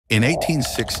In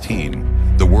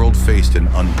 1816, the world faced an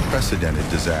unprecedented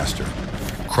disaster.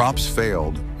 Crops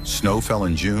failed, snow fell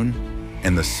in June,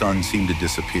 and the sun seemed to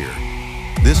disappear.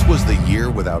 This was the year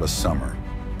without a summer,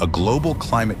 a global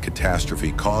climate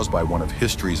catastrophe caused by one of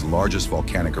history's largest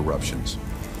volcanic eruptions.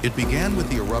 It began with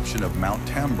the eruption of Mount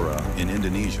Tambora in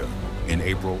Indonesia in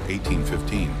April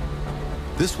 1815.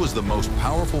 This was the most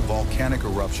powerful volcanic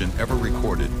eruption ever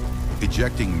recorded,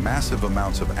 ejecting massive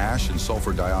amounts of ash and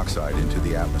sulfur dioxide into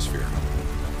the atmosphere.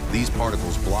 These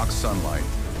particles blocked sunlight,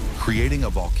 creating a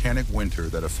volcanic winter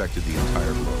that affected the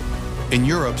entire globe. In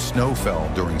Europe, snow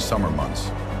fell during summer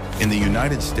months. In the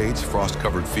United States, frost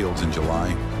covered fields in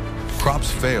July.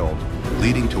 Crops failed,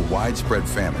 leading to widespread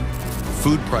famine.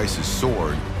 Food prices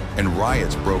soared, and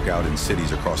riots broke out in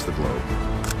cities across the globe.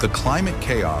 The climate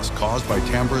chaos caused by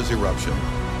Tambora's eruption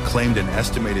claimed an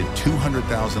estimated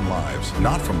 200,000 lives,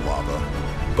 not from lava,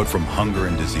 but from hunger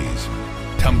and disease.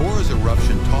 Tambora's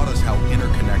eruption taught us how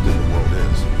interconnected the world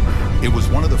is. It was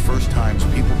one of the first times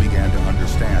people began to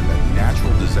understand that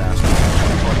natural disasters in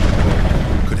one part of the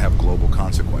globe could have global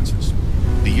consequences.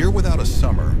 The year without a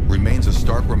summer remains a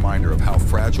stark reminder of how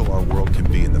fragile our world can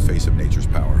be in the face of nature's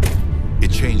power.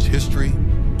 It changed history,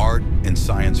 art, and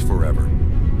science forever.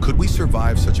 Could we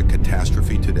survive such a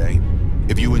catastrophe today?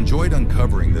 If you enjoyed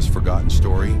uncovering this forgotten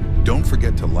story, don't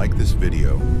forget to like this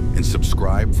video and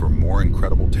subscribe for more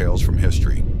incredible tales from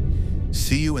history.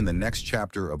 See you in the next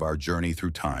chapter of our journey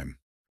through time.